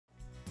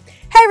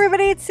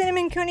everybody, it's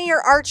Cinnamon Cooney,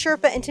 your art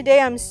Sherpa, and today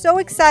I'm so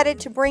excited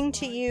to bring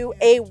to you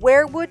a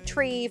weirwood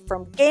tree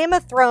from Game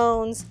of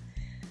Thrones.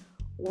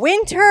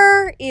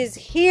 Winter is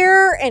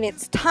here and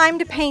it's time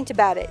to paint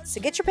about it. So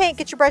get your paint,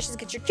 get your brushes,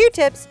 get your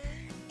Q-tips,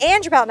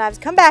 and your palette knives.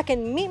 Come back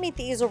and meet me at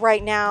the easel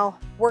right now.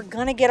 We're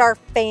gonna get our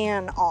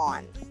fan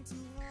on.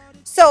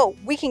 So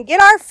we can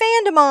get our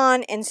fandom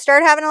on and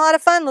start having a lot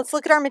of fun. Let's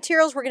look at our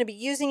materials we're gonna be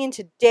using in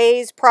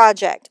today's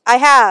project. I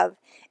have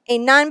a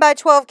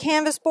 9x12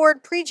 canvas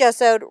board,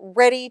 pre-gessoed,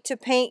 ready to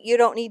paint. You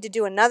don't need to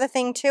do another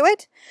thing to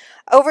it.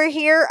 Over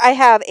here, I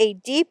have a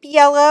deep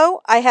yellow,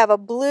 I have a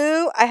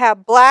blue, I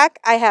have black,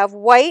 I have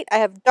white, I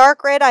have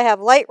dark red, I have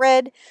light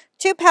red,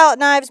 2 palette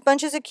knives,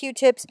 bunches of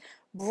Q-tips,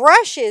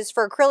 brushes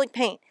for acrylic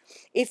paint.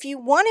 If you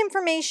want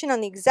information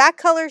on the exact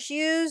colors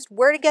used,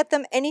 where to get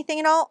them, anything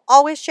at all,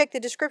 always check the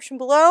description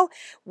below.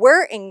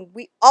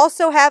 We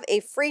also have a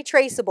free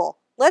traceable.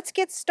 Let's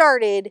get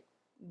started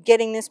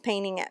getting this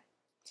painting in.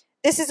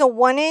 This is a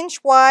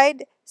 1-inch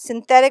wide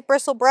synthetic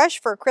bristle brush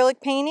for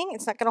acrylic painting.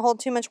 It's not going to hold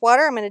too much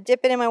water. I'm going to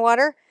dip it in my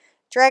water,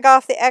 drag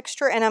off the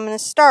extra, and I'm going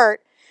to start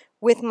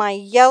with my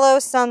yellow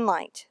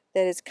sunlight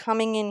that is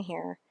coming in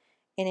here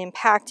and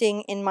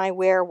impacting in my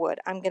weirwood.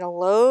 I'm going to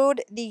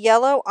load the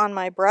yellow on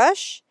my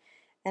brush,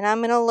 and I'm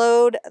going to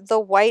load the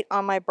white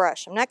on my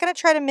brush. I'm not going to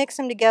try to mix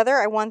them together.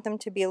 I want them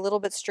to be a little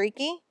bit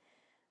streaky.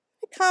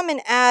 I'm going to come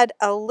and add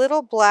a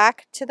little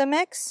black to the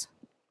mix.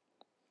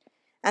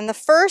 And the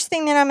first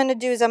thing that I'm going to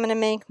do is I'm going to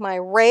make my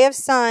ray of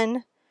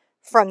sun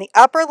from the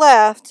upper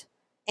left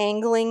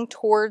angling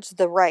towards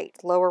the right,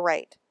 lower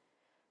right.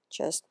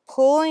 Just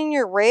pulling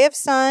your ray of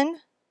sun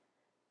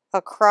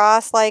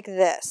across like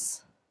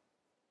this.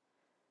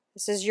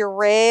 This is your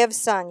ray of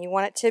sun. You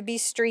want it to be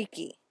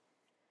streaky.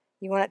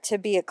 You want it to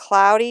be a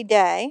cloudy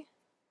day.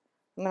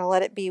 I'm going to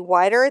let it be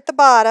wider at the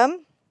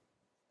bottom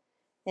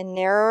and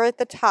narrower at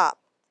the top.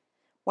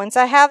 Once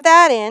I have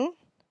that in,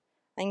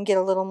 I can get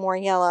a little more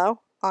yellow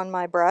on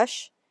my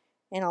brush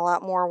and a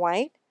lot more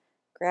white.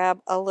 Grab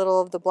a little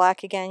of the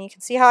black again. You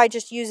can see how I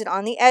just use it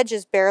on the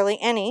edges, barely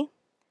any.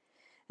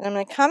 And I'm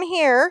going to come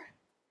here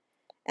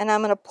and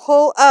I'm going to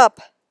pull up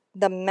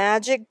the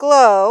magic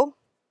glow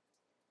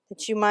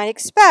that you might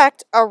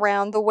expect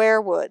around the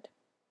weirwood.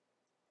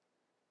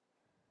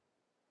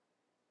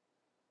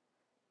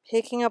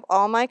 Picking up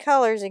all my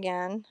colors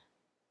again,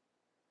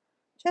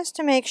 just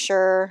to make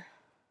sure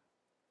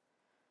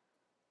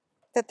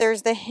that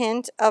there's the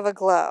hint of a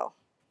glow.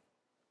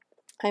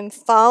 I'm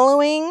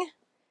following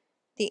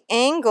the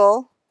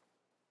angle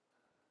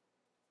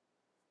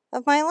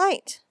of my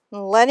light,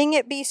 and letting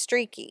it be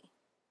streaky.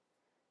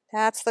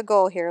 That's the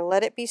goal here.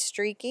 Let it be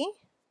streaky.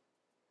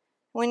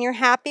 When you're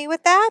happy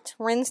with that,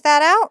 rinse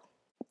that out,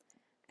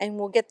 and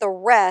we'll get the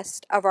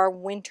rest of our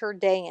winter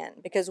day in,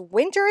 because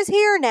winter is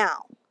here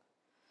now.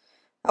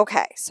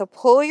 Okay, so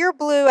pull your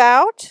blue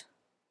out.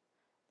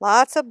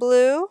 Lots of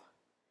blue.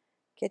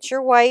 Get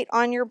your white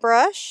on your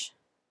brush.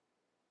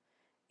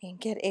 And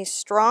get a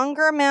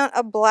stronger amount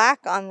of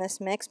black on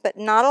this mix, but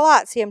not a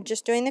lot. See, I'm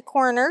just doing the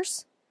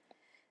corners.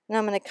 And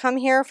I'm going to come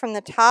here from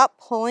the top,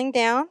 pulling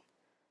down,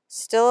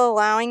 still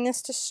allowing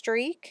this to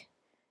streak.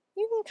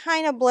 You can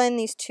kind of blend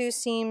these two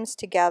seams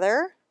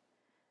together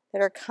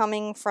that are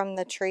coming from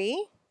the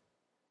tree.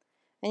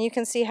 And you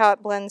can see how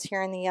it blends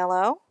here in the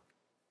yellow.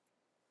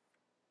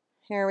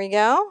 Here we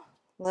go.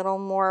 A little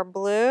more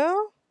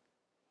blue,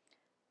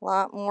 a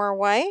lot more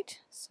white,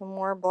 some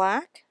more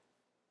black.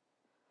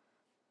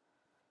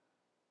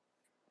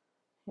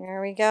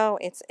 There we go.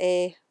 It's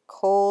a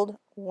cold,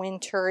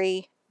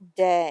 wintry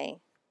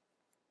day.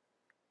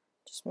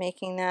 Just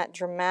making that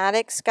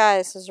dramatic sky.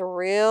 This is a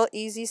real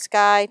easy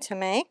sky to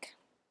make.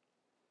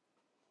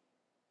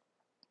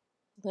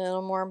 A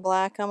little more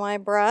black on my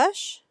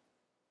brush.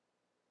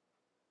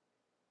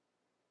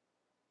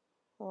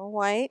 A little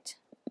white.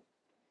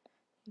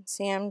 You can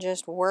see I'm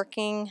just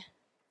working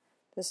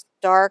this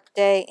dark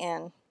day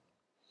in.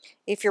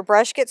 If your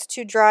brush gets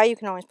too dry, you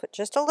can always put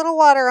just a little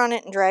water on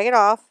it and drag it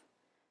off.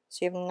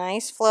 So you have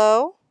nice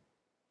flow.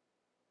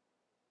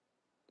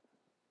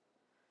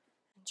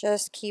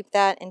 Just keep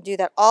that and do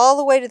that all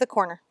the way to the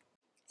corner.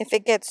 If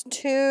it gets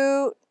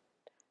too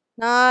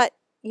not,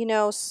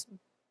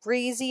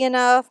 breezy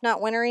enough,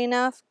 not wintry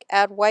enough,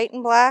 add white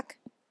and black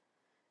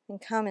and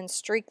come and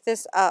streak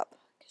this up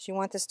because you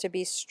want this to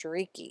be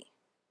streaky.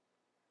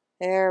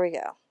 There we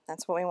go.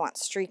 That's what we want,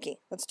 streaky.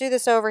 Let's do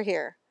this over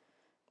here.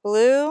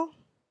 Blue,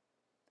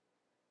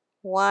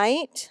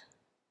 white,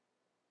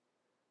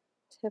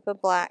 tip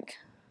of black.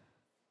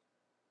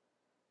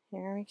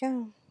 Here we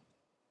go.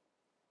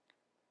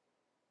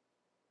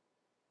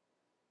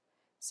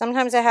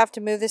 Sometimes I have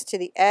to move this to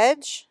the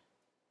edge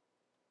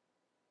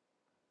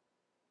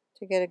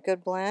to get a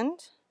good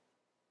blend.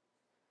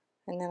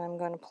 And then I'm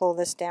going to pull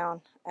this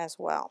down as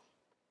well.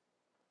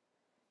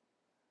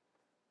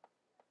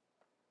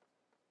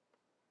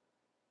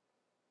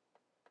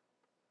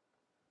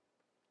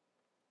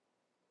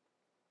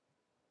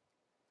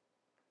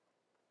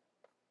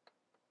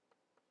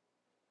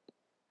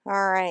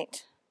 All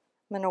right.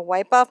 I'm going to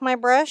wipe off my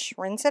brush,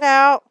 rinse it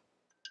out.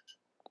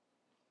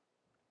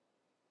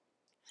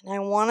 And I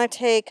want to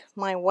take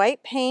my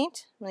white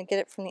paint, I'm going to get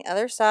it from the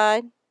other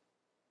side.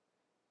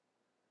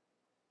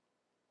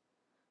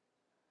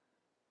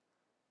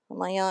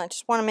 My yellow, I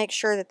just want to make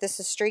sure that this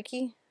is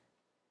streaky.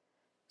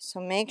 So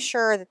make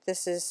sure that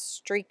this is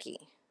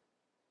streaky.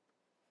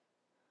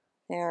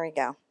 There we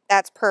go.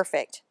 That's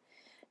perfect.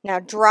 Now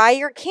dry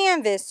your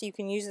canvas so you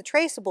can use the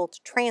Traceable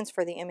to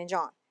transfer the image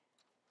on.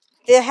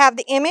 They have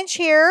the image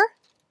here.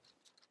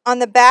 On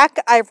the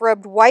back, I've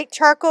rubbed white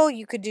charcoal.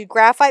 You could do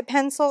graphite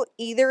pencil.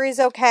 Either is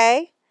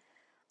okay.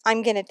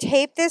 I'm going to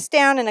tape this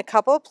down in a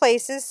couple of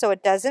places so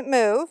it doesn't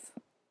move.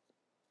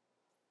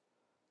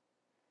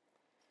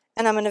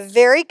 And I'm going to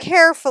very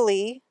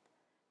carefully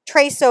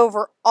trace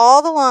over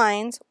all the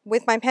lines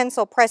with my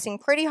pencil, pressing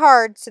pretty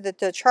hard so that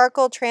the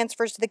charcoal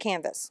transfers to the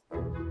canvas.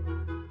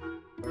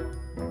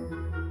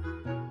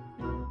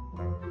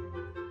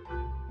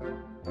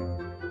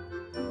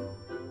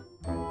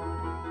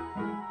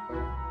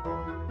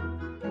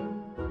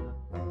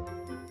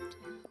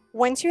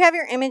 Once you have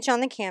your image on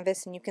the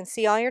canvas and you can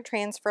see all your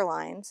transfer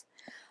lines,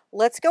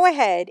 let's go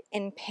ahead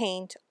and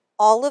paint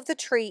all of the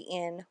tree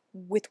in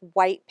with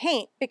white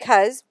paint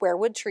because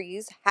weirwood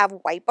trees have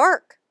white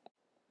bark.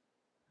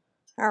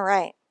 All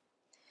right,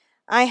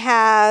 I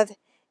have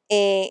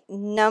a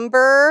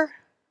number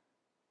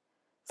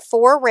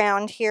 4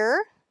 round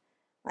here.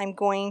 I'm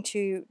going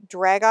to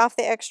drag off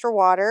the extra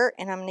water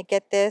and I'm going to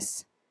get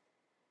this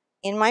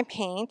in my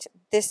paint.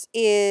 This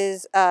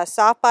is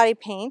soft body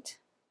paint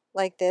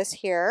like this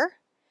here.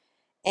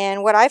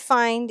 And what I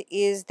find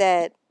is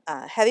that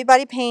heavy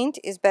body paint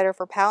is better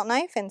for palette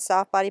knife and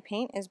soft body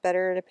paint is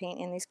better to paint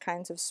in these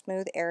kinds of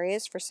smooth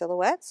areas for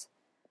silhouettes.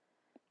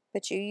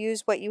 But you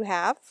use what you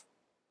have.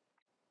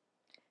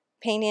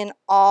 Paint in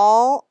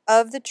all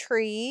of the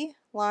tree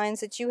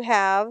lines that you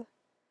have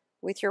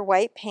with your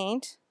white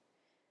paint.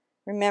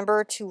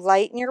 Remember to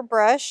lighten your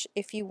brush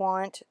if you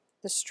want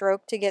the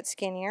stroke to get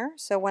skinnier.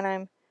 So when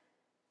I'm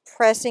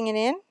pressing it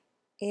in,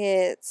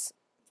 it's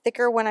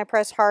thicker when I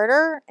press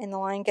harder and the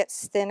line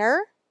gets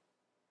thinner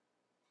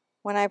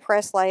when I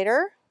press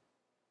lighter.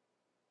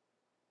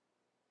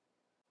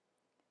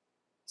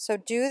 So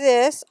do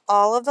this,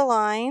 all of the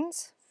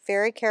lines,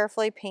 very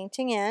carefully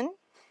painting in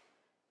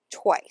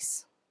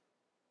twice.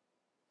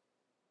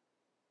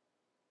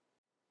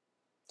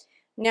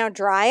 Now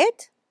dry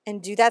it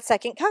and do that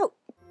second coat.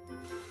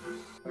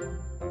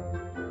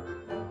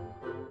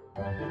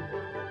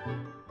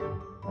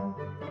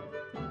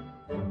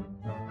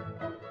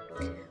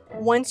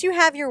 Once you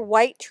have your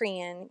white tree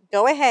in,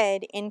 go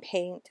ahead and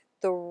paint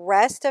the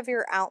rest of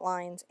your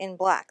outlines in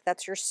black.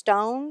 That's your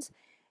stones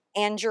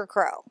and your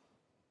crow.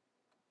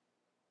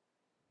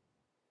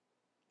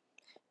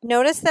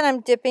 Notice that I'm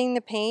dipping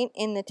the paint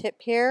in the tip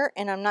here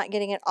and I'm not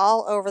getting it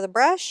all over the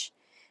brush.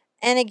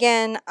 And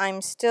again,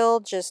 I'm still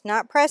just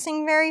not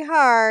pressing very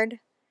hard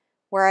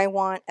where I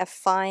want a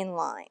fine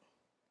line.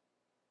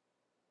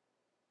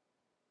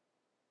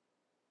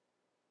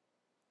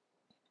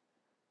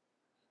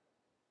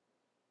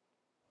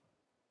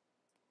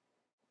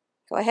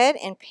 Go ahead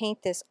and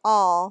paint this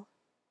all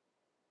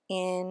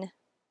in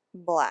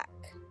black.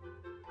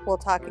 We'll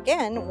talk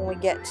again when we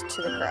get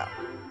to the crow.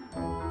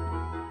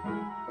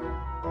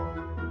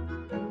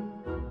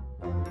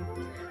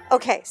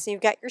 Okay, so you've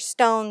got your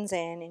stones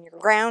in and your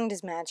ground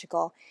is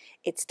magical.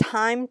 It's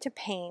time to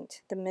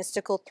paint the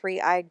mystical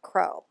three-eyed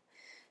crow.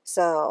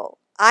 So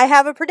I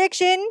have a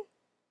prediction.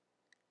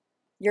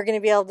 You're going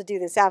to be able to do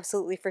this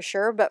absolutely for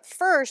sure. But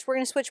first, we're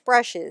going to switch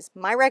brushes.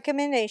 My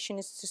recommendation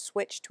is to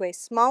switch to a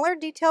smaller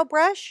detail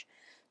brush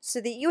so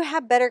that you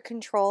have better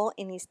control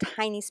in these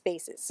tiny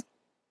spaces.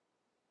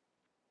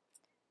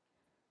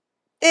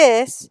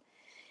 This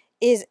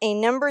is a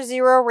number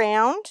 0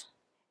 round.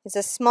 It's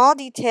a small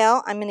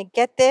detail. I'm going to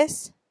get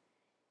this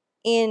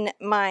in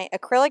my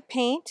acrylic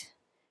paint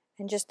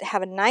and just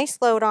have a nice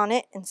load on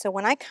it. And so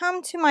when I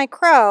come to my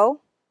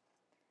crow,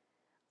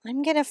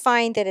 I'm going to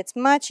find that it's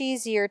much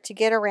easier to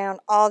get around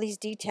all these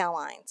detail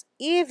lines,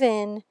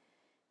 even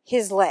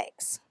his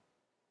legs.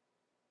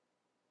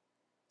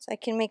 So I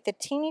can make the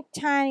teeny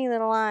tiny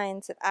little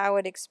lines that I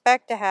would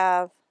expect to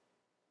have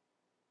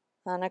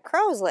on a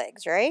crow's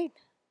legs, right?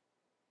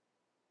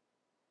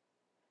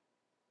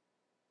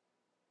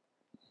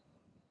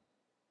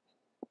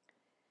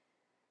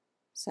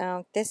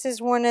 So this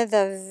is one of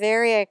the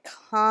very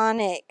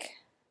iconic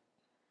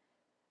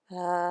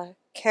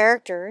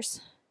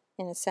characters,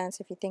 in a sense,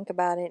 if you think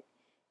about it,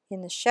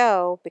 in the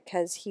show,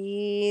 because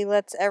he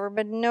lets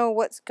everybody know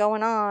what's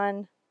going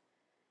on.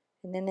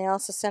 And then they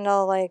also send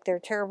all like their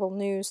terrible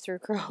news through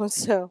crows,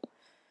 so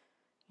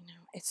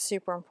it's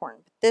super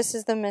important. But this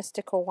is the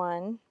mystical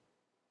one.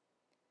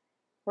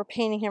 We're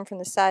painting him from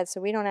the side, so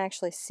we don't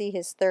actually see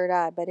his third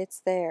eye, but it's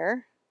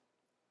there.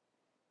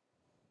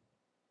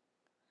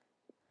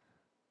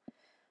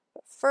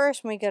 But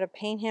first, when we go to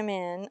paint him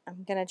in,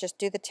 I'm going to just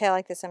do the tail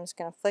like this. I'm just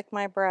going to flick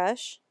my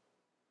brush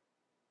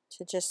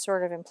to just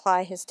sort of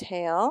imply his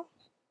tail.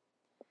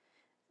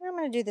 And I'm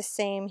going to do the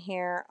same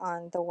here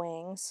on the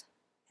wings,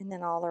 and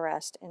then all the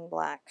rest in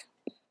black.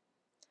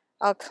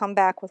 I'll come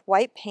back with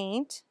white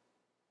paint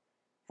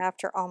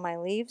after all my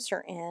leaves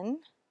are in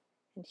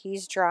and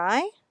he's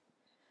dry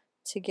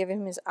to give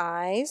him his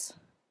eyes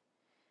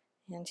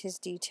and his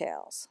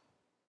details.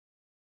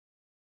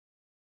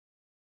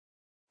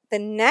 The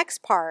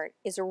next part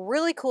is a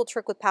really cool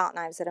trick with palette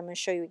knives that I'm going to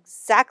show you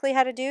exactly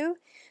how to do.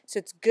 So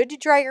it's good to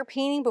dry your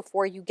painting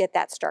before you get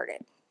that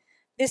started.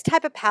 This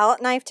type of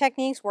palette knife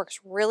techniques works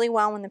really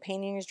well when the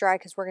painting is dry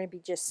because we're going to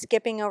be just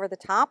skipping over the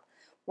top.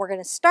 We're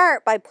going to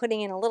start by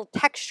putting in a little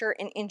texture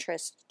and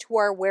interest to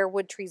our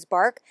weirwood tree's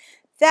bark.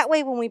 That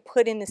way when we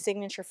put in the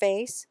signature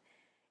face,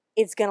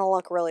 it's going to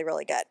look really,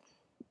 really good.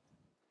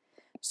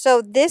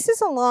 So this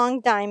is a long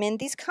diamond.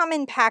 These come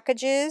in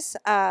packages.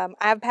 I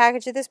have a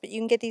package of this, but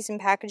you can get these in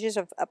packages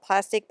of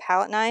plastic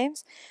palette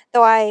knives.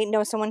 Though I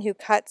know someone who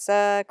cuts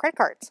credit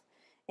cards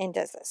and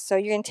does this. So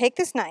you're going to take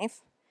this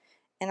knife,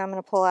 and I'm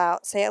going to pull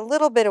out, say, a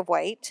little bit of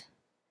white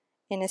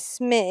and a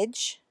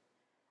smidge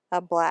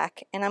of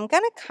black. And I'm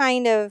going to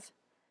kind of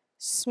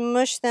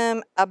smush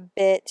them a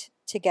bit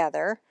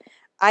together.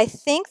 I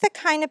think the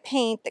kind of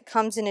paint that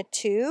comes in a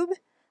tube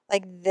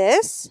like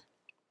this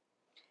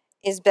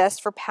is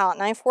best for palette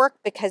knife work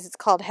because it's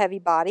called heavy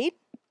bodied.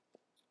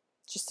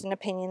 Just an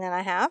opinion that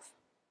I have.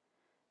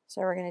 So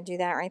we're going to do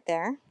that right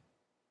there.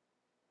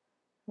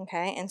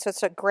 Okay, and so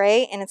it's a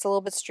gray and it's a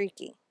little bit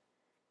streaky.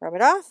 Rub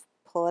it off,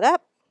 pull it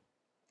up.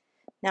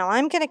 Now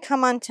I'm going to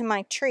come onto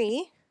my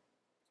tree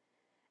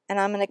and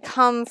I'm going to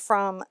come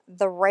from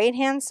the right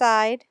hand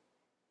side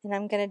and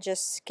I'm going to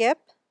just skip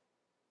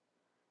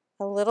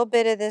a little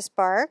bit of this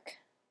bark.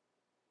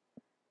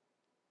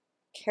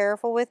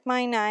 Careful with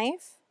my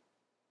knife.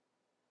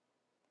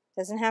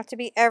 Doesn't have to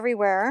be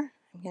everywhere.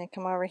 I'm going to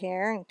come over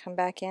here and come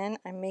back in.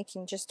 I'm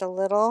making just a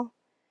little.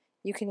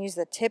 You can use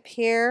the tip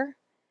here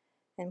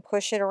and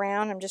push it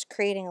around. I'm just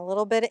creating a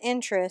little bit of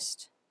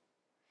interest.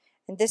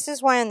 And this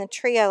is why on the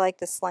tree I like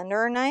the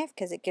slenderer knife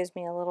because it gives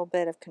me a little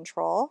bit of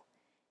control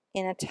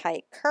in a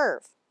tight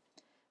curve.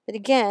 But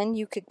again,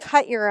 you could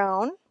cut your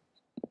own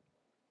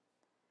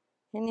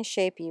in the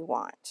shape you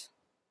want.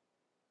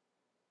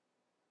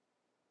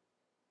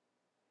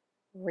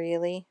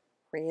 Really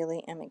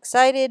am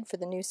excited for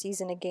the new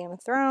season of Game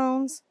of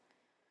Thrones.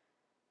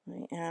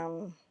 I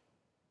am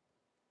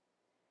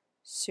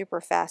super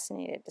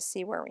fascinated to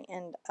see where we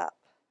end up.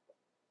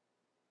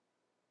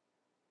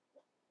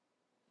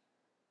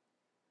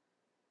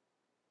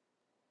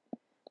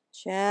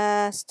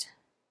 Just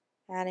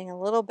adding a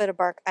little bit of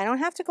bark. I don't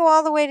have to go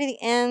all the way to the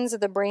ends of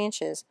the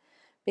branches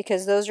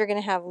because those are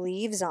going to have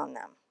leaves on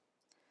them.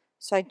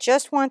 So I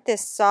just want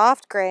this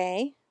soft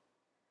gray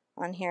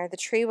on here. The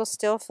tree will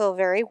still feel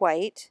very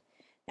white.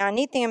 Now a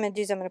neat thing I'm going to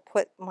do is I'm going to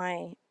put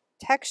my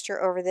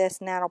texture over this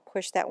and that'll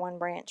push that one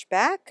branch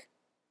back.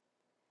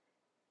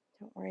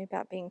 Don't worry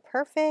about being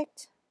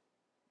perfect.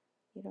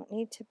 You don't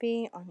need to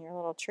be on your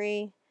little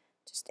tree.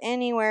 Just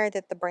anywhere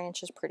that the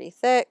branch is pretty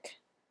thick.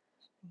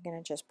 I'm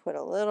going to just put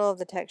a little of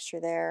the texture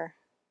there.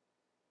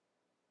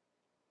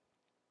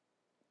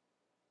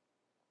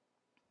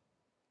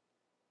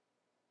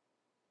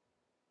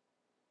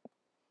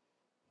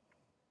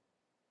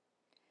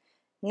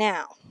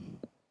 Now,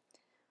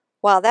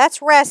 while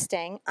that's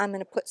resting, I'm going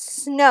to put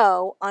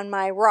snow on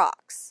my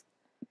rocks.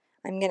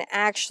 I'm going to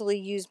actually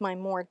use my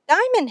more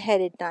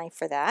diamond-headed knife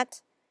for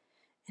that.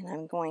 And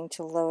I'm going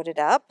to load it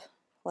up.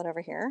 Pull it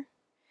over here.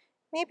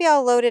 Maybe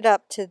I'll load it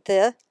up to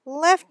the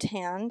left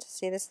hand.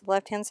 See, this is the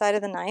left-hand side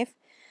of the knife.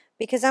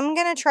 Because I'm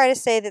going to try to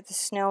say that the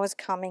snow is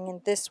coming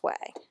in this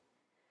way.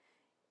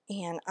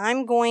 And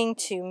I'm going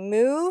to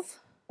move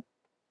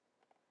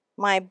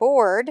my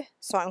board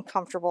so I'm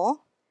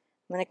comfortable.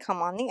 I'm going to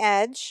come on the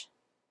edge.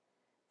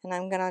 And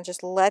I'm going to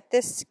just let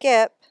this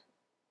skip,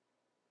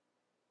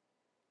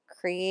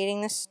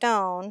 creating the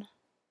stone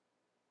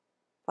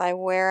by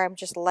where I'm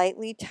just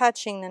lightly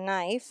touching the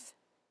knife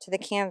to the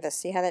canvas.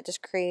 See how that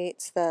just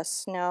creates the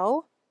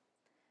snow?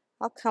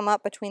 I'll come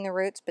up between the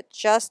roots, but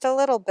just a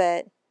little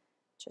bit,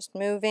 just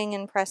moving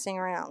and pressing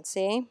around.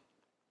 See?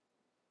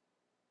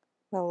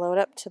 I'll load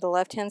up to the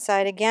left-hand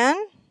side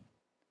again.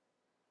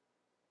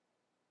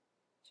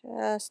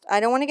 I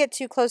don't want to get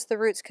too close to the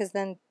roots because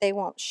then they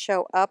won't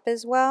show up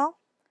as well.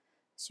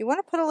 So you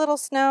want to put a little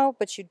snow,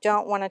 but you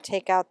don't want to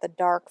take out the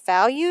dark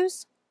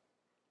values.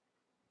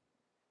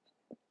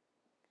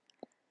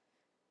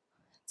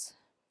 Let's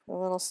put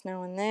a little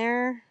snow in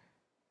there.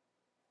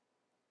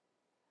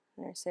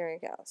 There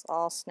we go. It's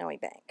all snowy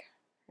bank,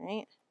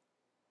 right?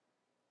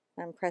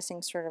 I'm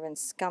pressing sort of and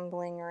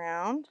scumbling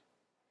around.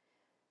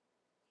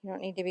 You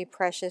don't need to be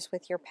precious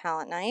with your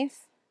palette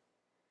knife.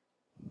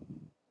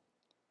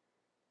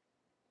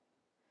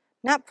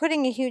 Not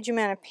putting a huge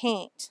amount of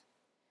paint.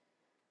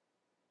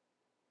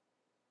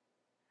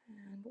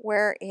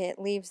 Where it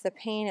leaves the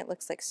paint, it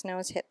looks like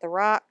snow's hit the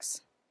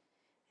rocks.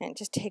 And it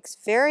just takes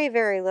very,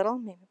 very little.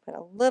 Maybe put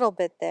a little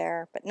bit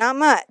there, but not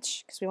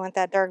much because we want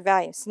that dark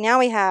value. So now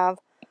we have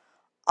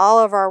all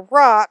of our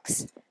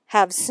rocks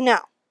have snow.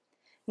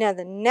 Now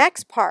the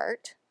next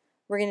part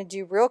we're going to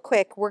do real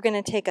quick, we're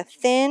going to take a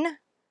thin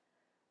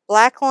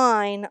black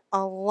line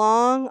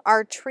along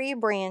our tree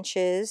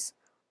branches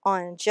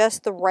on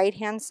just the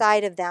right-hand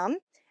side of them.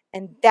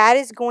 And that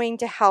is going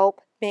to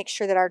help make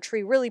sure that our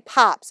tree really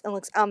pops and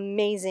looks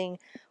amazing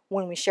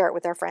when we share it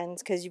with our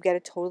friends, because you've got to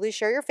totally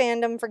share your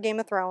fandom for Game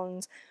of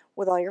Thrones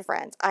with all your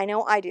friends. I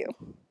know I do.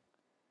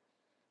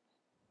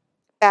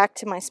 Back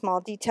to my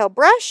small detail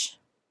brush.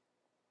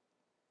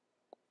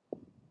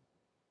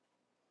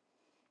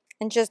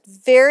 And just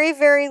very,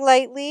 very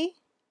lightly,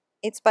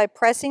 it's by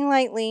pressing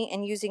lightly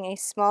and using a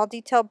small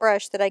detail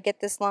brush that I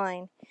get this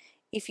line.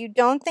 If you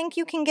don't think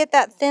you can get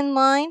that thin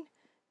line,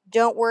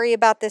 don't worry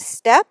about this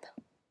step.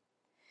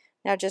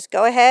 Now just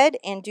go ahead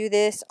and do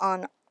this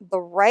on the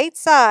right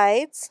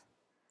sides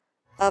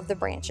of the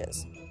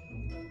branches.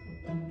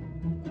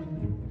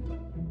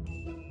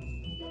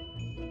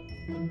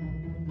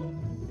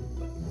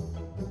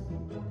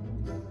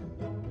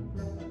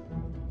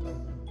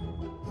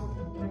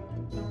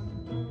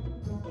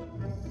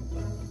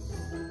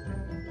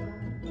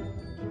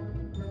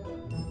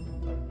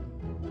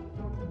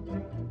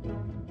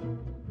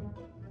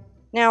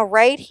 Now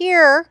right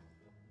here,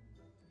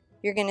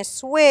 you're going to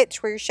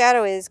switch where your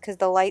shadow is because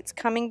the light's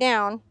coming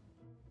down,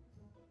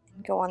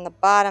 and go on the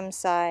bottom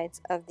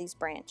sides of these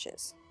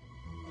branches.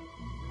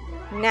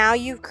 Now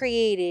you've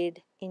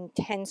created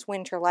intense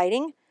winter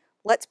lighting.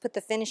 Let's put the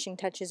finishing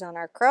touches on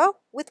our crow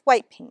with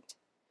white paint.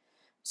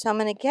 So I'm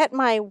going to get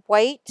my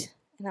white,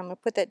 and I'm going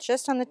to put that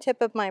just on the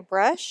tip of my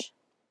brush.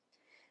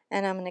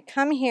 And I'm going to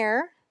come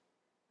here,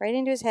 right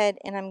into his head,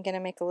 and I'm going to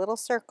make a little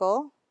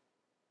circle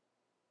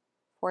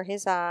for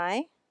his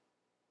eye.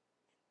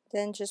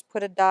 Then just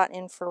put a dot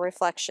in for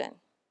reflection.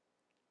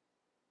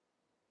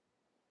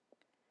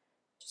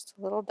 Just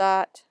a little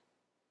dot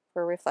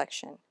for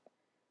reflection.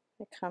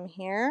 I come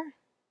here,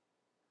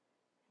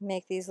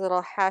 make these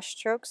little hash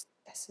strokes.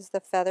 This is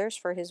the feathers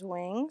for his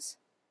wings.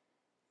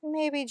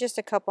 Maybe just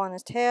a couple on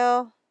his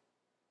tail.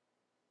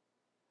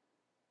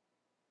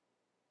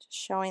 Just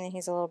showing that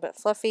he's a little bit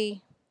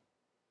fluffy.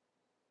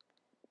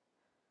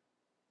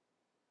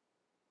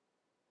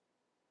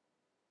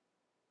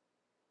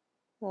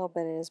 A little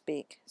bit of his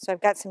beak. So I've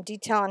got some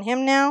detail on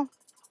him now.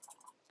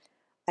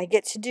 I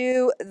get to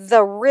do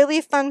the really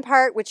fun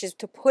part, which is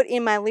to put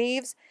in my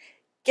leaves.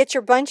 Get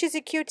your bunches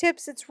of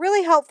Q-tips. It's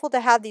really helpful to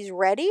have these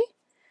ready,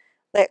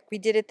 like we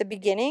did at the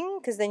beginning,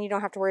 because then you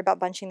don't have to worry about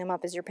bunching them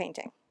up as you're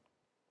painting.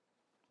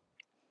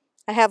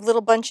 I have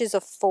little bunches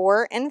of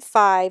 4 and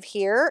 5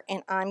 here,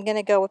 and I'm going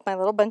to go with my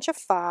little bunch of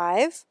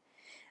 5.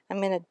 I'm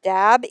going to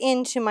dab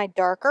into my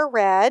darker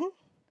red.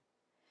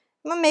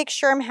 I'm going to make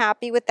sure I'm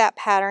happy with that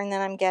pattern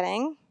that I'm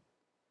getting.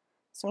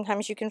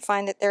 Sometimes you can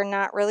find that they're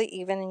not really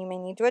even and you may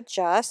need to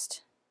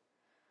adjust.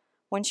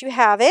 Once you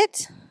have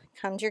it,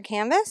 come to your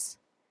canvas.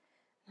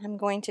 I'm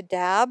going to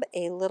dab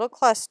a little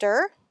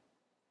cluster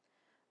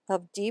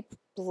of deep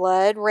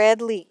blood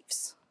red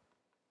leaves.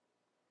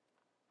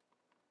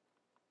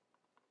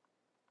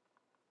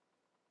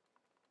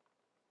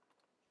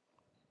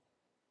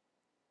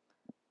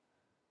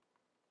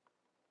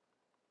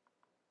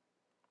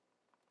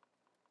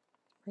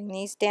 Bring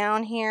these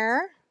down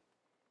here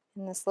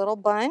in this little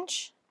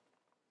bunch.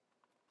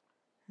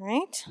 All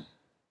right. You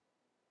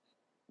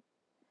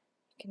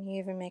can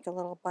even make a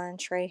little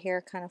bunch right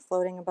here, kind of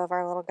floating above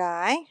our little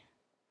guy.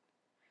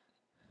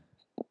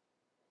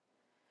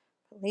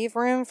 Leave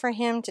room for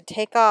him to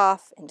take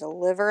off and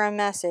deliver a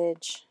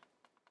message.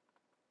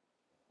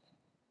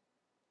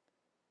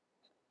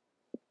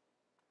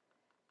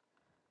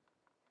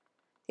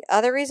 The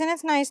other reason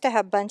it's nice to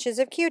have bunches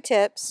of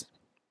Q-tips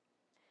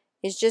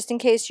is just in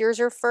case yours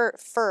are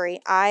furry.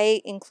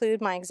 I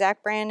include my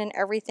exact brand and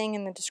everything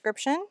in the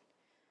description.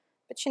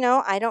 But you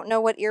know, I don't know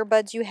what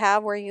earbuds you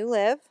have where you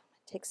live.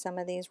 Take some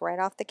of these right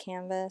off the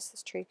canvas.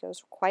 This tree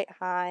goes quite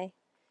high.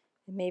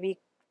 And maybe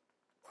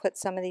put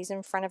some of these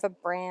in front of a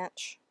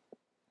branch.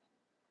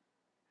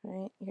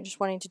 Right? You're just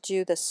wanting to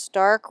do the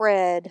stark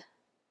red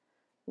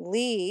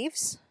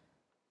leaves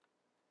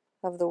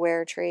of the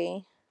were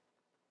tree.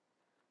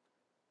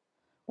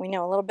 We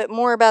know a little bit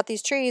more about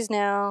these trees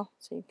now,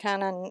 so you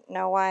kind of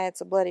know why it's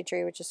a bloody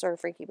tree, which is sort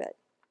of freaky, but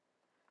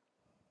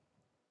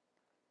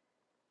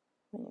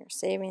when you're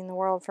saving the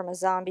world from a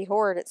zombie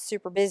horde, it's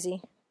super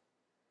busy.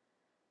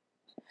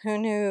 Who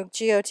knew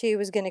GOT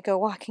was going to go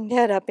Walking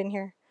Dead up in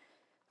here?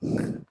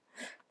 All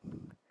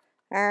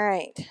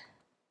right.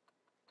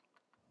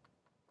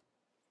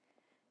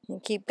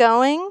 And keep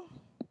going.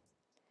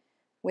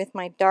 With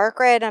my dark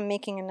red, I'm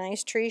making a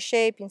nice tree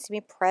shape. You can see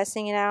me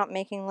pressing it out,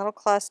 making little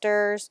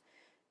clusters,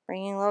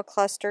 bringing a little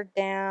cluster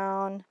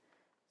down.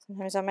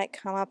 Sometimes I might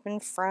come up in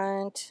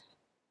front.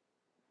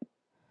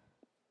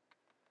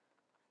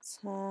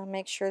 So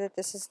make sure that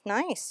this is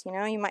nice. You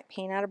know, you might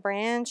paint out a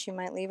branch, you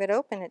might leave it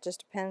open. It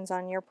just depends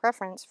on your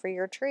preference for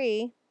your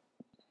tree,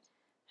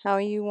 how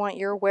you want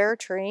your were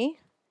tree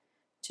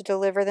to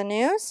deliver the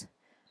news.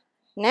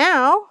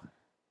 Now,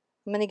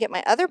 I'm going to get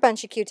my other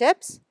bunch of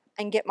Q-tips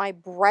and get my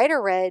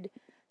brighter red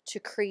to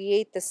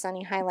create the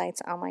sunny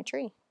highlights on my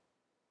tree.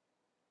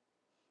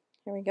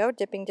 Here we go,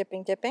 dipping,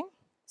 dipping, dipping.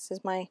 This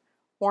is my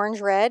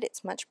orange red.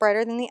 It's much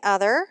brighter than the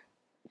other.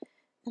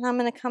 And I'm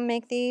going to come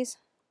make these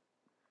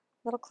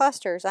little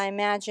clusters. I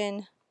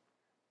imagine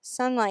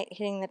sunlight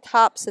hitting the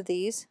tops of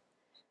these.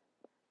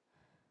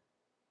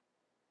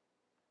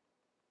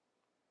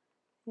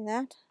 See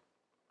that?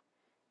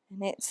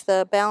 And it's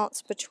the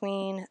balance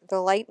between the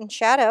light and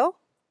shadow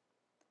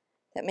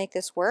that make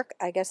this work.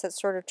 I guess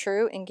that's sort of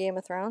true in Game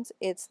of Thrones.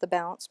 It's the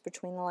balance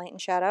between the light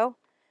and shadow.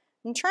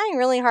 I'm trying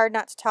really hard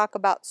not to talk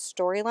about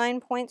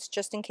storyline points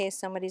just in case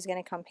somebody's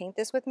going to come paint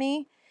this with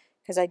me,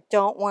 because I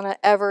don't want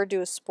to ever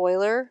do a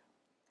spoiler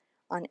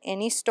on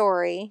any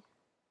story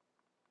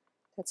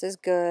that's as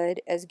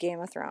good as Game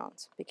of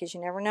Thrones, because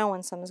you never know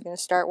when someone's going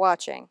to start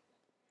watching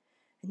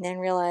and then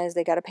realize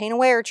they got to paint a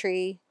were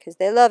tree because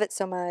they love it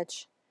so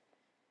much.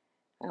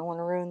 I don't want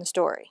to ruin the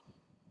story.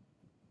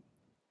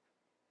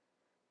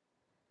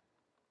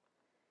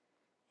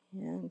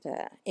 And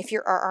if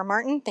you're R.R.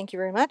 Martin, thank you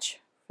very much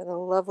for the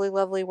lovely,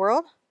 lovely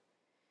world.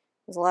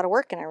 It was a lot of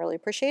work and I really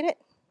appreciate it.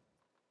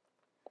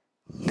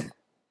 I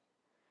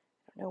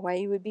don't know why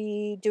you would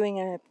be doing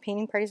a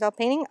painting party style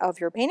painting of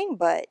your painting,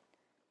 but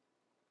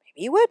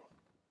maybe you would.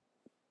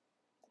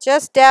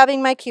 Just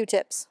dabbing my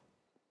Q-tips.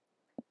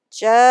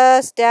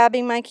 Just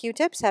dabbing my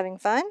Q-tips, having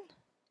fun.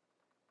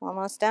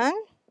 Almost done.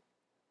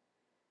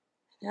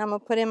 Now I'm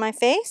going to put in my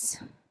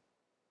face.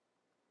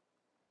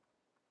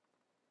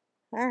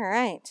 All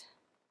right.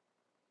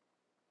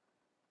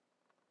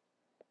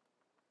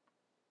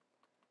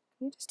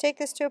 You just take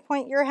this to a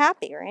point you're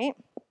happy, right?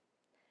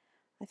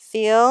 I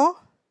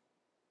feel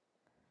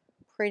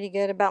pretty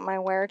good about my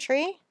were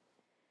tree.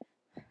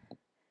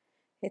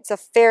 It's a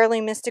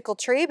fairly mystical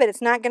tree, but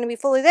it's not going to be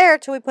fully there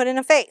till we put in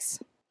a face.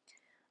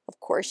 Of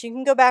course, you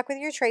can go back with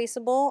your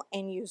Traceable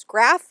and use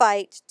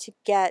graphite to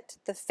get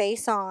the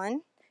face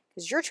on,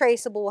 because your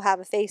Traceable will have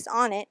a face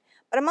on it,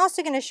 but I'm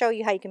also going to show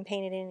you how you can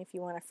paint it in if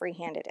you want to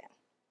freehand it in.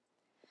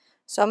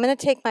 So I'm going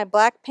to take my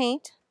black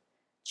paint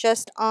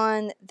just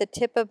on the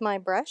tip of my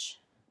brush,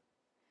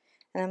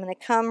 and I'm going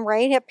to come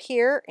right up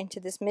here into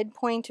this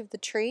midpoint of the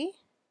tree,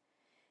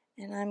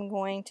 and I'm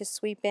going to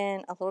sweep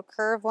in a little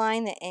curved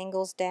line that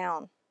angles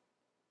down,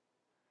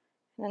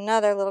 and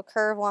another little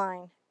curved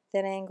line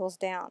that angles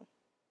down.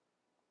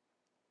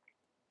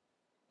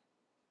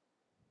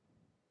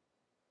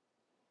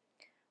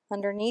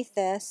 Underneath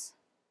this,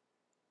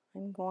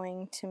 I'm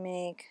going to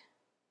make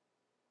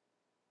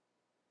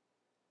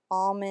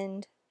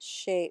almond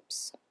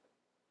shapes.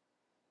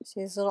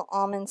 See these little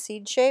almond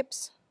seed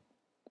shapes?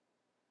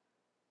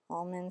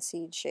 Almond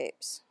seed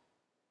shapes.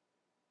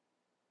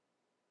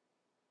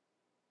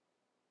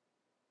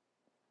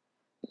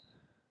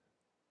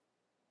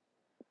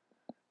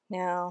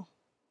 Now,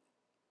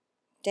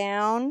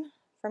 down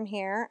from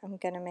here, I'm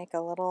going to make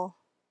a little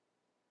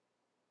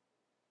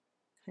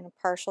kind of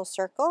partial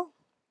circle.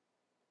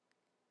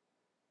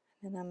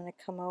 And I'm going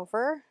to come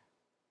over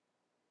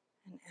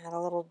and add a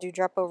little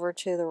dewdrop over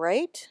to the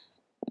right.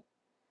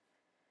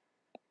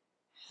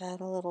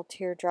 Add a little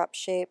teardrop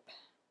shape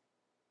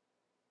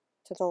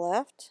to the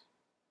left.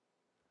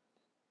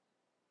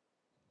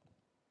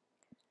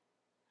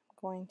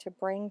 I'm going to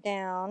bring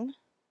down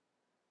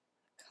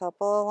a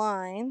couple of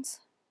lines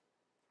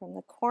from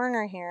the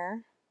corner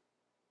here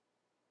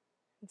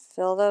and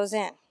fill those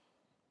in.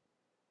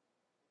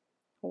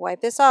 Wipe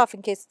this off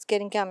in case it's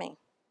getting gummy.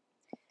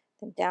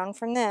 Then down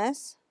from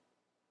this,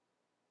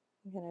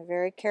 I'm going to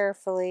very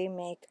carefully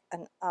make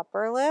an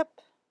upper lip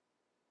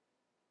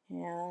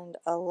and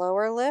a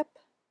lower lip,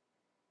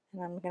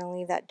 and I'm going to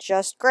leave that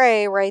just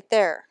gray right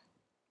there.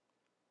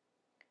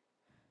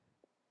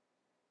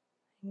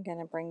 I'm going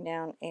to bring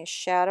down a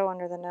shadow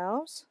under the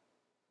nose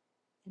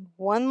and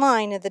one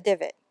line of the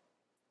divot.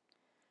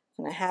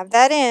 I'm going to have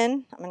that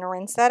in. I'm going to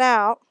rinse that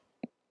out,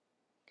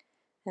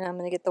 and I'm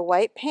going to get the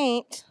white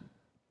paint,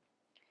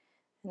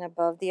 and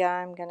above the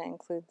eye I'm going to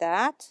include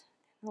that.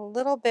 A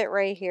little bit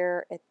right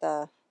here at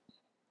the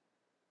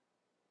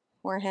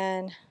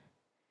forehead,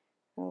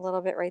 and a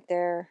little bit right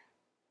there,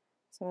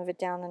 some of it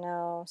down the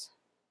nose,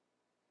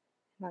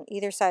 and on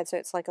either side, so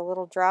it's like a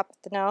little drop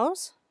at the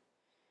nose,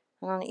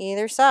 and on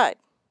either side.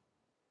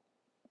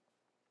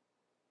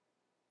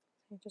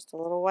 Just a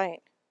little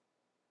white.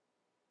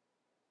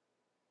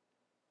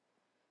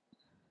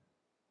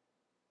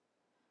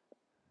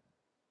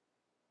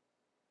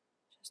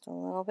 Just a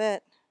little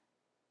bit.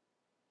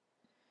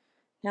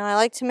 Now I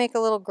like to make a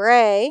little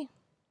gray,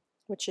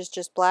 which is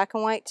just black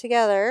and white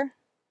together.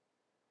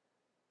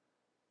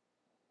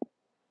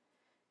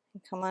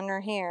 And come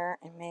under here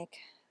and make,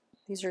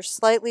 these are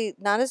slightly,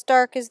 not as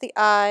dark as the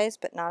eyes,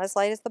 but not as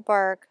light as the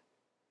bark.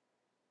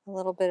 A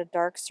little bit of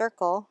dark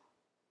circle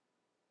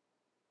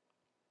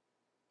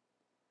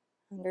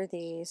under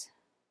these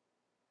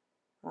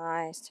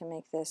eyes to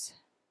make this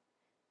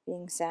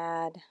being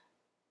sad.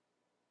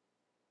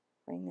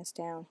 Bring this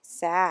down.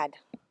 Sad.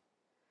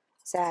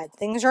 Sad.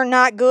 Things are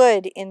not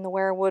good in the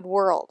weirwood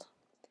world.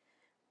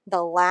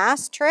 The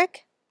last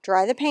trick,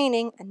 dry the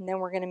painting, and then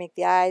we're going to make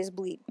the eyes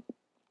bleed.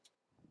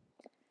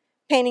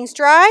 Painting's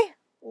dry.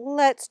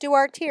 Let's do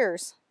our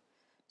tears.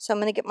 So I'm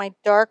going to get my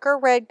darker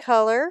red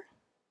color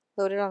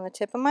loaded on the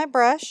tip of my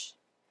brush,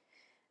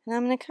 and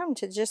I'm going to come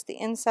to just the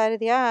inside of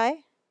the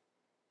eye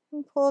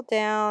and pull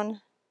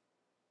down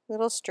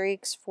little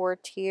streaks for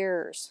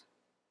tears.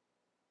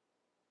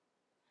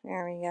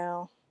 There we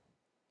go.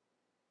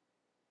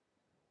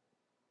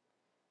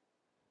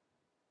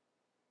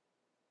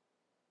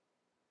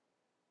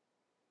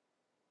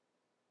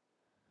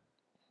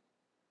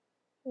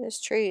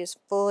 This tree is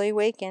fully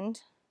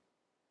awakened.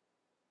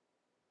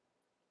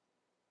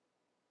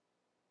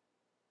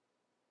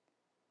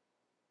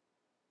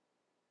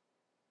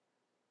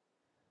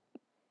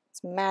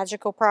 Its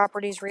magical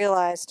properties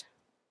realized.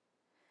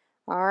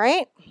 All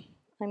right,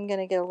 I'm going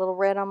to get a little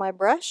red on my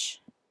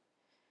brush,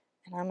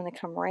 and I'm going to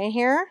come right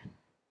here.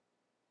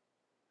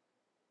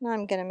 Now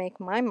I'm going to make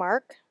my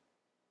mark.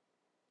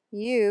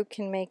 You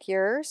can make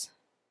yours.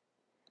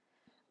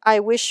 I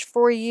wish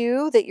for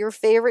you that your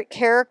favorite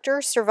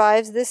character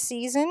survives this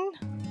season.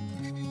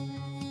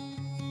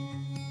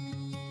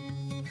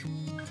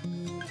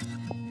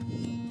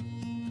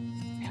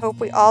 I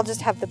hope we all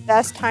just have the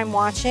best time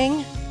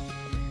watching.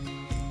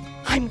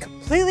 I'm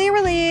completely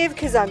relieved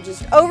because I'm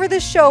just over the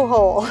show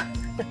hole.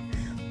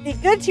 Be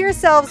good to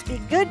yourselves, be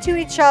good to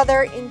each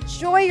other,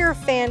 enjoy your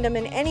fandom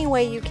in any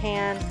way you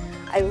can.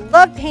 I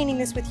love painting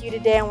this with you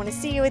today. I want to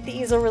see you at the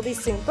easel really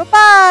soon.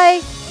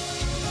 Bye-bye!